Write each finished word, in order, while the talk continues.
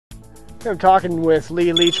I'm talking with Lee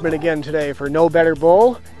Leachman again today for No Better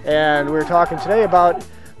Bull, and we're talking today about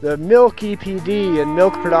the milk EPD and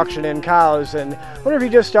milk production in cows. And I wonder if you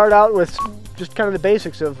just start out with just kind of the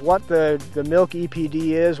basics of what the milk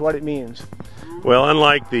EPD is, what it means. Well,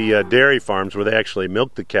 unlike the dairy farms where they actually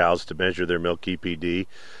milk the cows to measure their milk EPD,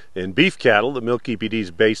 in beef cattle, the milk EPD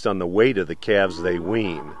is based on the weight of the calves they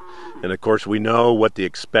wean. And of course, we know what the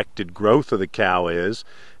expected growth of the cow is,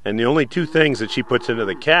 and the only two things that she puts into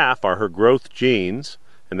the calf are her growth genes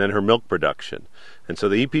and then her milk production. And so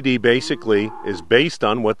the EPD basically is based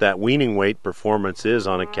on what that weaning weight performance is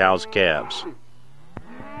on a cow's calves.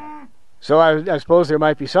 So I suppose there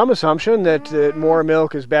might be some assumption that more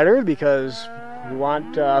milk is better because you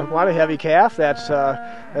want a heavy calf. That's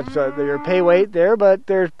your pay weight there, but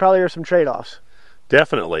there probably are some trade-offs.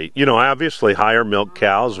 Definitely. You know, obviously higher milk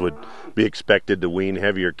cows would be expected to wean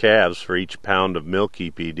heavier calves. For each pound of milk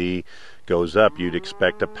EPD goes up, you'd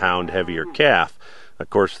expect a pound heavier calf. Of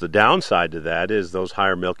course, the downside to that is those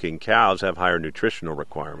higher milking cows have higher nutritional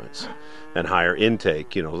requirements and higher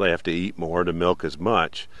intake. You know, they have to eat more to milk as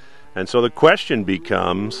much. And so the question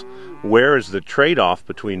becomes, where is the trade-off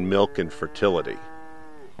between milk and fertility?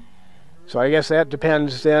 So I guess that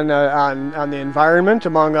depends then on the environment,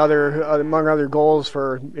 among other goals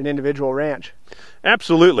for an individual ranch.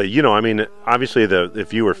 Absolutely. You know, I mean, obviously,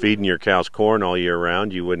 if you were feeding your cows corn all year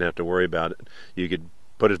round, you wouldn't have to worry about it. You could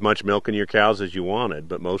put as much milk in your cows as you wanted,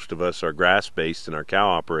 but most of us are grass-based in our cow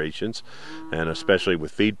operations, and especially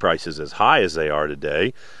with feed prices as high as they are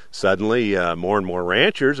today, suddenly more and more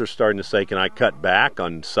ranchers are starting to say, can I cut back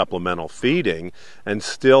on supplemental feeding and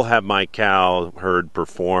still have my cow herd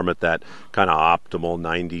perform at that kind of optimal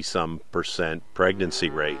 90-some%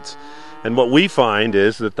 pregnancy rates? And what we find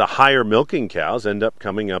is that the higher milking cows end up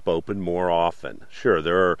coming up open more often. Sure,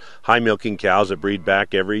 there are high milking cows that breed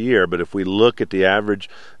back every year, but if we look at the average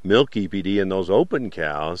milk EPD in those open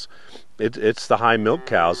cows, it's the high milk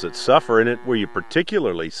cows that suffer. And where you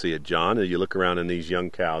particularly see it, John, as you look around in these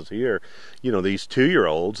young cows here, you know, these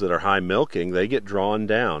 2-year-olds that are high milking, they get drawn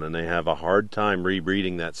down and they have a hard time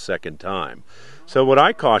rebreeding that second time. So what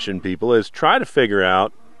I caution people is try to figure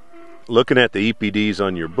out, looking at the EPDs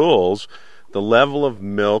on your bulls, the level of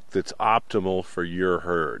milk that's optimal for your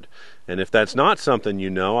herd. And if that's not something you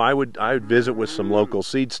know, I would visit with some local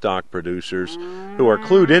seed stock producers who are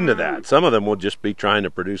clued into that. Some of them will just be trying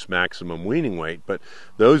to produce maximum weaning weight, but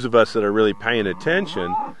those of us that are really paying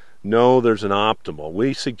attention know there's an optimal.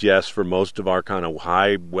 We suggest for most of our kind of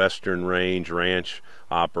high western range ranch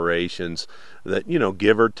operations that, you know,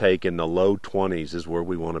 give or take in the low 20s is where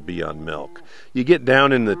we want to be on milk. You get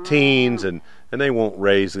down in the teens and they won't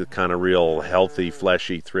raise the kind of real healthy,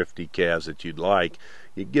 fleshy, thrifty calves that you'd like.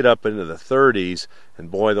 You get up into the 30s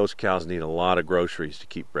and boy, those cows need a lot of groceries to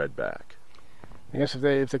keep bred back. I guess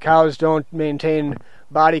if the cows don't maintain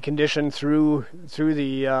body condition through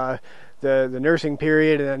the nursing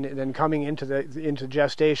period and then coming into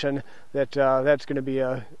gestation, that's going to be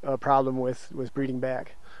a problem with breeding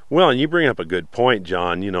back. Well, and you bring up a good point,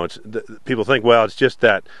 John. You know, people think, well, it's just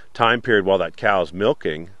that time period while that cow's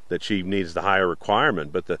milking that she needs the higher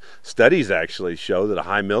requirement. But the studies actually show that a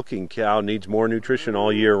high milking cow needs more nutrition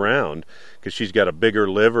all year round because she's got a bigger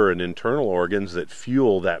liver and internal organs that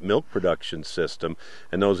fuel that milk production system.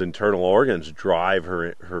 And those internal organs drive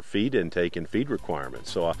her feed intake and feed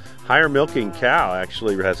requirements. So a higher milking cow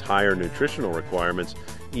actually has higher nutritional requirements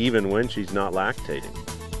even when she's not lactating.